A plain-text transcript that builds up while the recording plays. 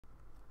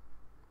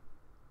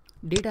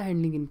Data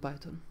handling in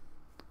Python.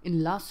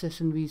 In last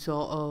session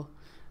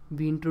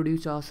we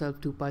introduced ourselves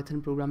to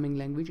Python programming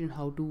language and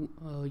how to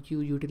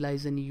you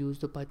utilize and use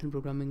the Python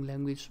programming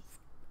language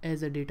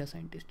as a data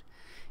scientist.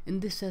 In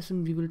this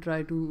session we will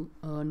try to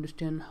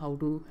understand how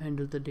to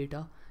handle the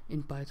data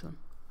in Python.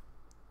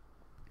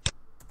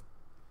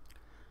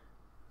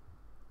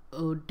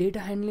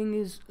 Data handling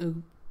is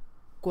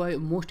quite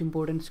most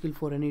important skill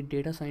for any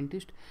data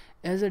scientist.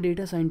 As a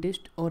data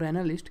scientist or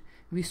analyst,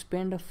 we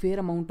spend a fair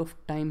amount of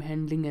time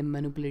handling and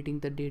manipulating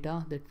the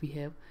data that we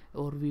have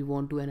or we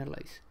want to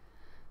analyze.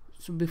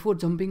 So before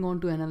jumping on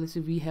to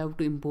analysis, we have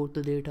to import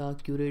the data,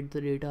 curate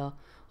the data,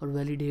 or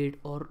validate,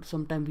 or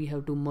sometimes we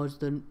have to merge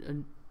the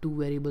two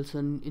variables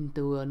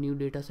into a new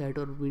data set,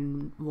 or we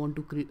want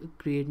to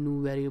create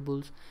new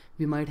variables.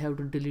 We might have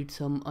to delete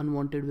some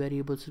unwanted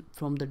variables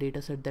from the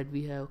data set that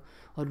we have,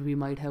 or we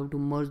might have to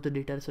merge the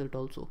data set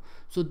also.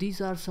 So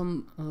these are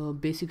some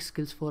basic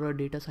skills for a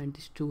data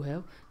scientist to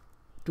have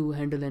to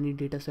handle any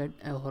data set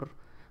or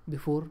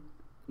before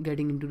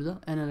getting into the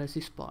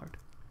analysis part.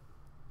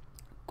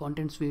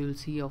 Contents we will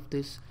see of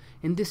this.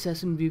 In this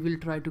session we will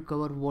try to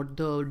cover what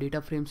the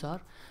data frames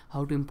are,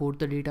 how to import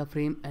the data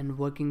frame, and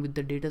working with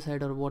the data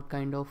set, or what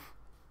kind of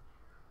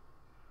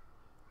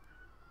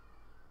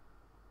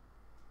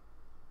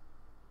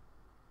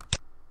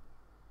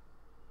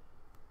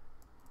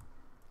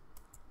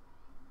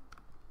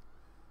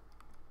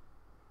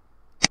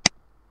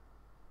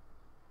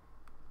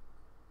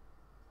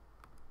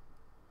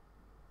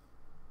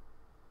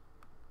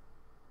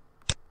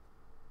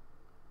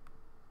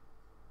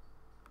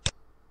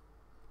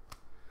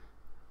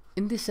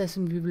in this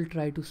session we will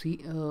try to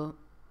see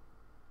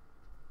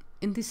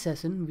in this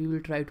session we will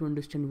try to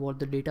understand what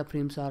the data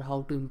frames are,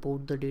 how to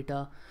import the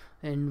data,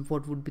 and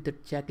what would be the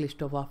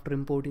checklist of after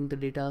importing the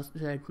data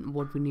set,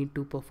 what we need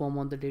to perform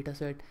on the data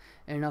set.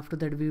 And after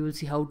that we will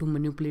see how to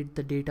manipulate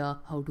the data,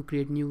 how to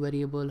create new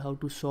variable, how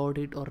to sort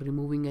it, or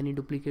removing any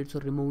duplicates or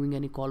removing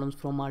any columns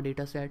from our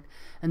data set.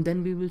 And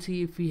then we will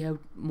see if we have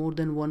more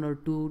than one or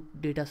two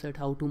data set,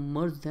 how to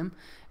merge them.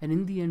 And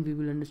in the end we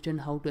will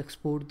understand how to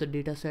export the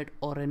data set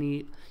or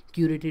any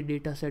curated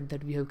data set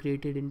that we have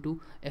created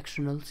into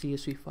external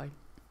CSV file.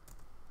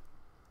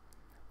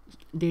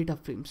 Data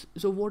frames.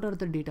 So what are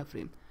the data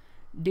frame?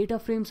 Data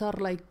frames are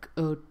like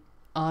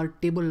are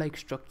table like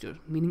structure,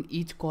 meaning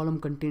each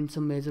column contains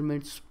some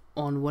measurements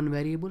on one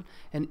variable,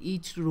 and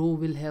each row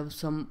will have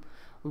some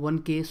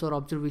one case or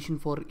observation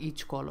for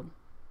each column.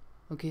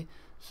 Okay,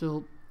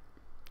 so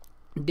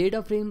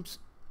data frames,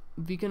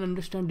 we can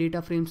understand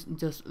data frames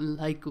just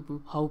like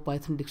how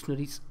Python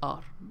dictionaries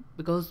are,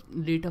 because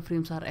data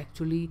frames are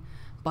actually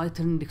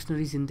Python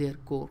dictionaries in their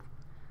core.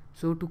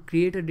 So to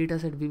create a data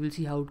set, we will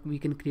see how we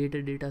can create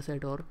a data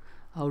set or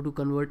how to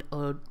convert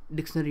a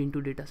dictionary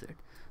into data set.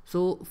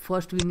 So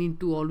first we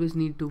always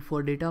need to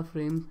for data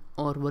frame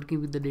or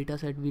working with the data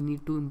set, we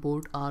need to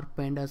import our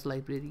pandas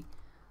library.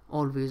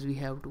 Always we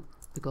have to,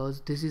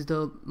 because this is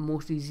the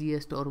most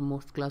easiest or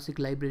most classic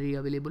library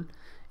available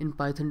in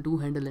Python to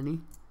handle any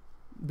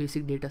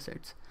basic data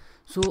sets.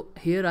 So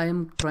here I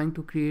am trying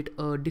to create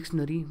a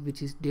dictionary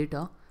which is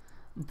data.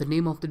 The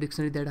name of the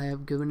dictionary that I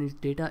have given is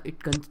data. It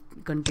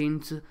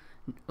contains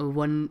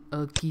one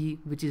key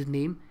which is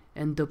name,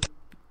 and the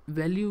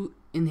value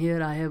in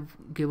here I have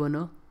given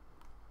a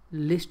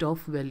list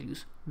of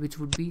values which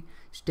would be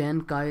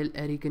Stan, Kyle,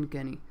 Eric, and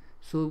Kenny.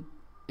 So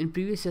in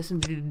previous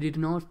session we did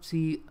not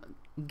see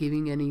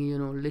giving any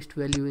list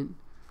value in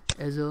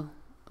as a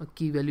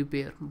key value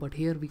pair, but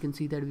here we can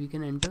see that we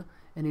can enter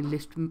any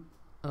list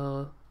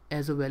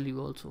as a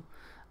value also.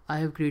 I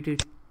have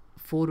created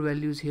 4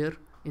 values here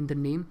in the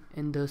name,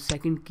 and the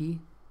second key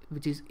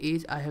which is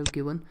age, I have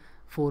given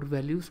 4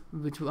 values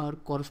which are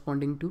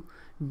corresponding to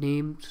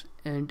names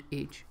and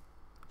age.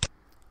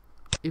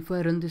 If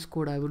I run this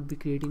code, I would be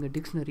creating a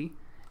dictionary,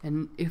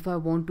 and if I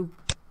want to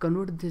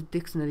convert this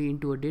dictionary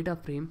into a data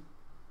frame,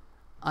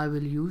 I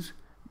will use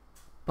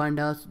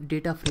pandas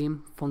data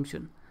frame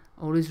function.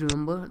 Always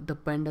remember the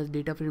pandas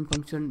data frame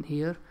function.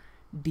 Here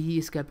D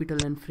is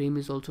capital and frame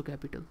is also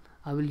capital.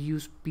 I will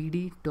use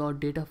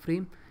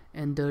pd.dataframe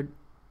and the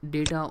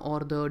data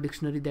or the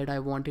dictionary that I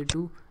wanted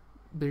to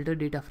build a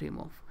data frame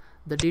of.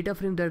 The data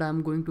frame that I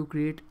am going to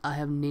create, I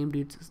have named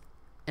it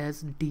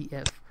as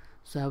df.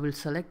 So I will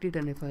select it,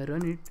 and if I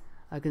run it,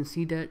 I can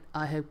see that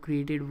I have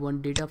created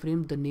one data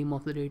frame. The name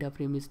of the data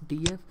frame is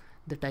df,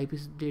 the type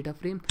is data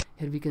frame.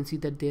 Here we can see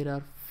that there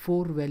are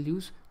 4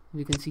 values.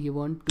 We can see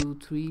 1 2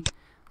 3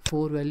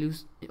 4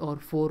 values or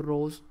 4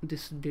 rows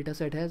this data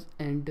set has,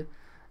 and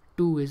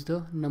 2 is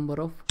the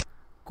number of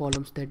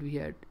columns that we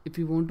had. If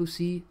we want to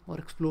see or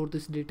explore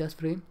this data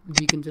frame,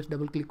 we can just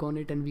double click on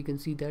it, and we can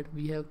see that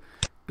we have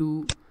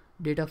 2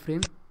 data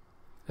frame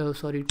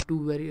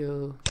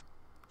 2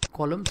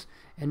 columns,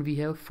 and we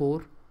have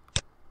 4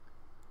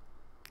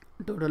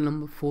 total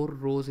number 4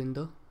 rows in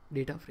the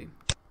data frame.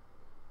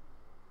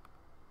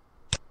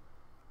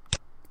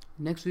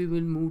 Next we will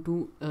move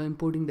to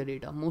importing the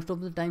data. Most of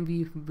the time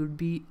we would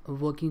be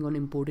working on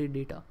imported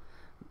data.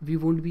 we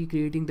won't be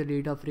creating the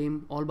data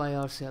frame all by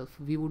ourselves.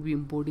 We would be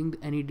importing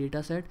any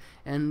data set,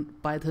 and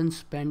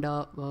Python's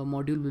Panda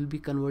module will be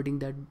converting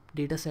that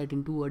data set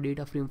into a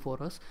data frame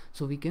for us,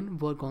 so we can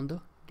work on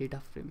the data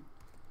frame.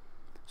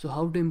 So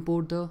how to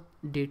import the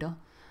data?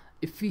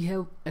 If we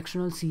have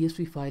external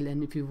CSV file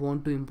and if you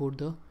want to import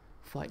the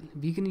file,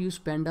 we can use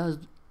panda's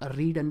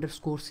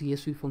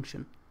read_CSV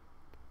function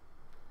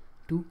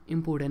to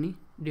import any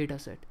data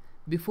set.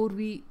 Before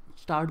we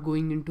start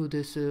going into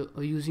this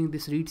using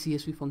this read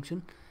CSV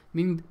function,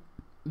 meaning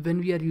when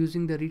we are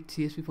using the read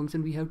CSV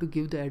function, we have to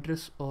give the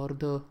address or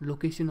the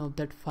location of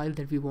that file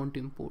that we want to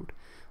import.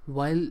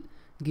 While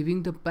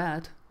giving the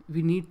path,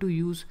 we need to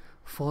use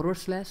 / or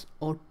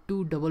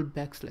 2 double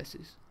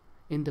backslashes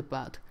in the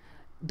path.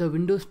 The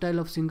Windows style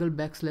of single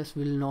backslash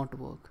will not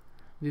work.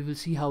 We will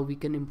see how we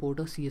can import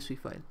a CSV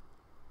file.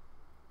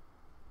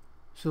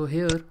 So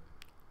here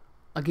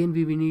again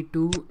we need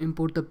to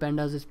import the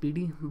pandas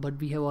SPD, but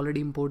we have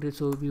already imported,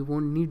 so we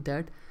won't need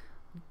that.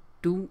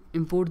 To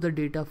import the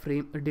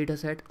data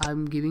set,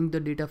 I'm giving the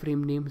data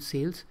frame name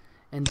sales,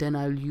 and then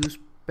I'll use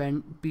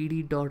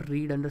pd.read_CSV,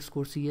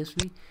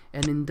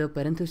 and in the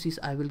parentheses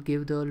I will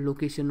give the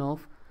location or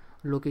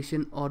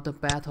the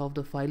path of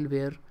the file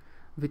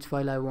which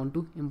file I want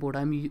to import.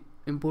 I'm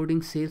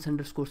importing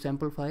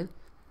sales_sample file,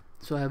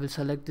 so I will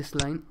select this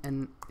line,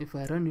 and if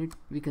I run it,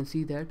 we can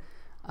see that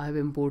I have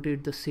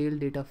imported the sale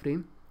data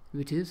frame,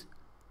 which is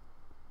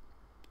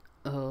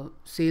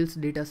sales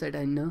data set,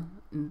 and a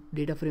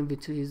data frame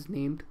which is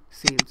named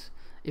sales.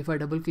 If I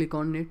double click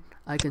on it,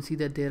 I can see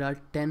that there are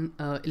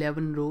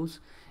 11 rows,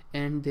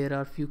 and there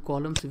are few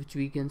columns which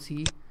we can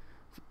see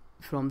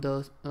from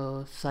the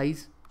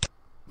size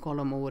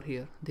column over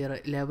here. There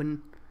are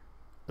 11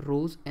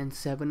 rows and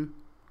 7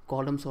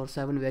 columns or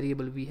 7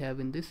 variable we have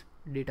in this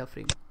data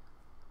frame.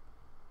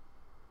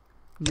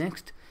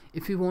 Next,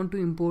 if we want to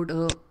import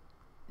a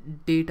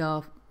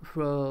data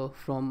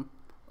from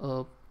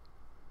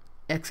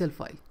Excel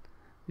file,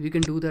 we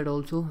can do that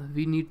also.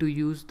 We need to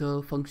use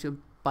the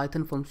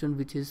Python function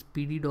which is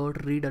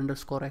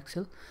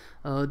pd.read_excel.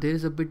 There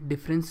is a bit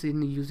difference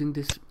in using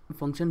this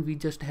function. We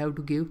just have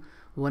to give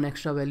one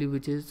extra value,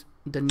 which is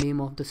the name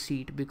of the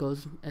sheet,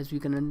 because as we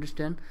can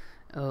understand,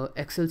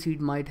 Excel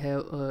might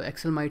have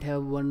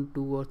 1,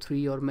 2 or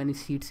 3 or many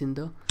sheets in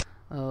the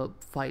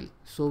file.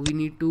 So we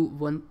need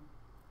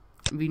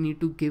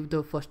to give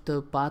the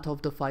path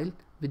of the file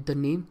with the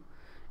name,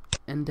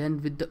 and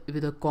then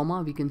with a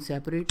comma we can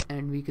separate,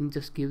 and we can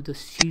just give the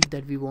sheet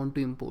that we want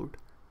to import.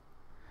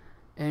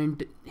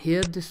 And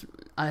here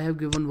I have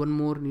given one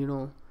more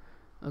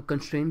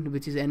constraint,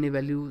 which is any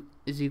value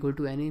is equal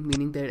to NA,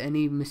 meaning that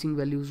any missing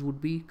values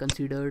would be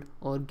considered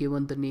or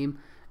given the name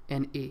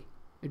NA.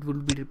 It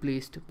will be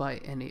replaced by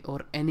NA,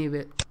 or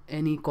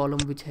any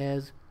column which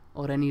has,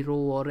 or any row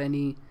or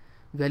any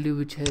value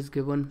which has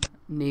given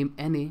name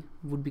NA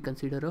would be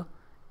considered a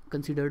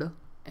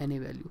NA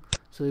value.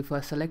 So if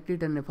I select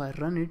it and if I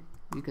run it,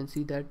 you can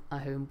see that I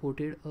have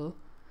imported a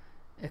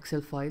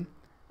Excel file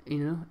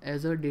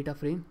as a data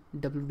frame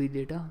WD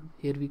data.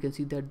 Here we can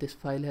see that this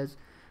file has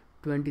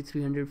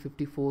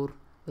 2354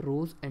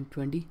 rows and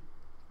 20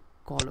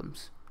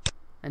 columns.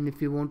 And if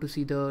we want to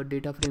see the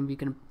data frame, we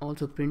can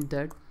also print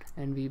that,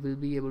 and we will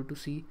be able to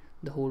see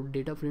the whole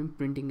data frame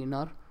printing in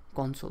our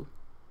console.